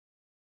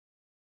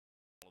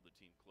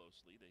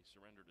closely. They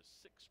surrendered a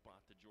 6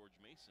 spot to George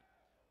Mason.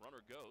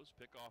 Runner goes,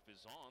 pickoff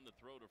is on, the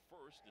throw to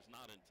first is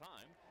not in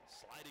time.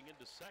 Sliding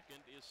into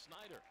second is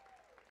Snyder.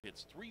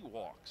 It's 3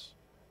 walks,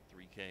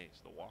 3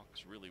 Ks. The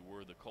walks really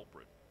were the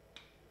culprit.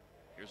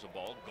 Here's a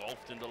ball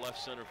golfed into left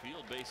center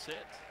field, base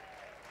hit.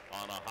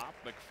 On a hop,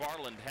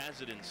 McFarland has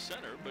it in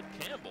center, but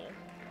Campbell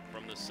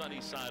from the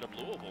sunny side of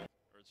Louisville,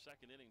 or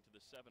second inning to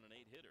the 7 and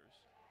 8 hitters.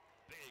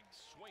 Big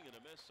swing and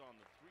a miss on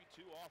the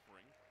 3-2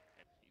 offering,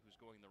 and he was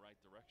going the right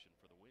direction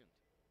for the wind.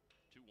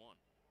 2-1,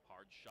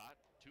 hard shot,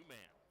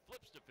 2-man,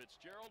 flips to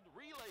Fitzgerald,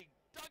 relay,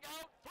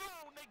 dugout,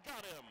 thrown, they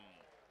got him.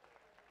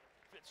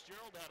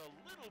 Fitzgerald had a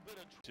little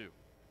bit of 2.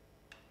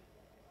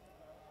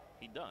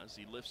 He does.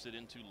 He lifts it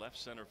into left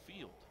center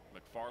field.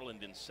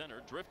 McFarland in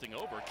center, drifting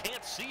over,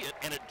 can't see it,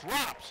 and it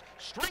drops.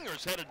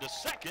 Stringer's headed to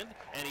second,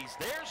 and he's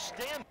there,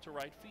 stand to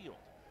right field.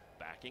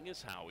 Backing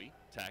is Howie,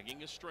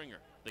 tagging is Stringer.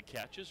 The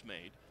catch is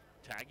made,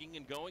 tagging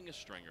and going is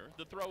Stringer.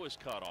 The throw is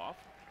cut off,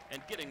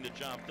 and getting the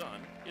job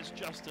done is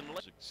Justin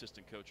Lake,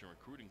 assistant coach and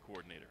recruiting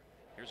coordinator.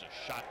 Here's a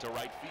shot to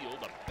right field,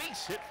 a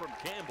base hit from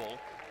Campbell.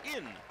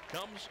 In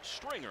comes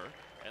Stringer,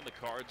 and the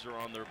Cards are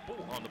on the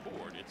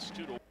board. It's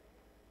 2-1.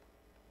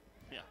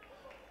 Yeah,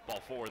 ball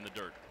 4 in the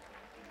dirt.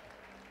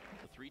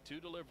 The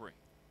 3-2 delivery.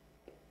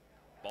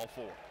 Ball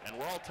 4, and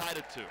we're all tied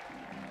at 2.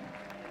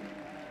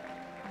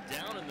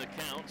 Down in the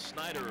count,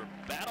 Snyder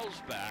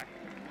battles back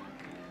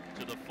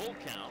to the full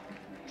count,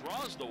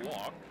 draws the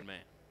walk. Man,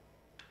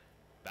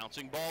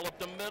 bouncing ball up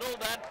the middle,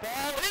 that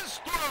ball is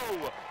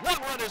through!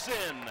 1 run is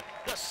in,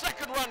 the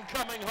second run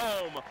coming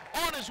home.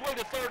 On his way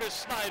to third is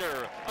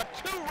Snyder, a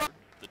 2-run.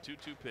 The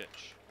 2-2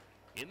 pitch,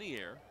 in the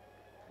air,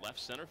 left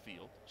center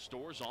field.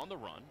 Stores on the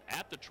run,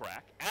 at the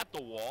track, at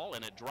the wall,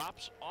 and it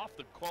drops off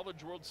the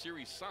College World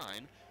Series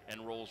sign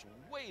and rolls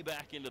way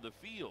back into the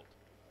field.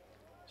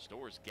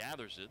 Stores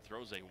gathers it,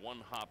 throws a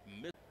 1-hop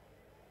miss.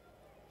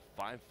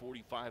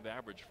 545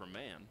 average for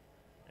Mann,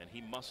 and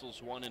he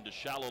muscles one into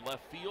shallow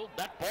left field.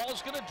 That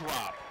ball's going to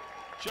drop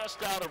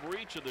just out of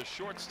reach of the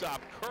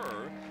shortstop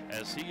Kerr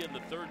as he in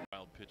the third.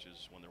 Wild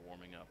pitches when they're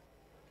warming up.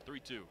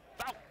 3-2.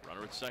 Foul.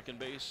 Runner at second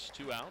base,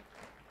 2 out.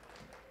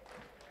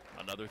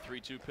 Another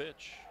 3-2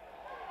 pitch.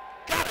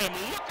 Got him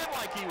looking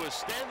like he was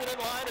standing in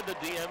line at the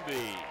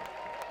DMV.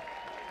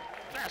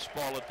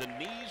 Fastball at the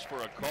knees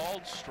for a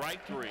called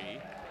strike 3.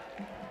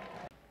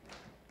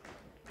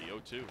 The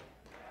 0-2.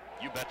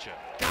 You betcha.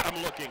 Got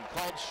him looking,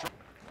 called strike.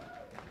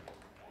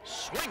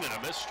 Swing and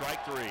a miss,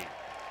 strike 3.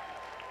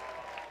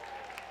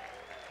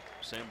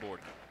 Sam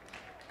Borden.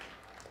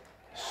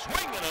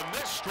 Swing and a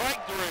miss,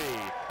 strike 3.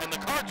 And the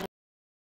Cards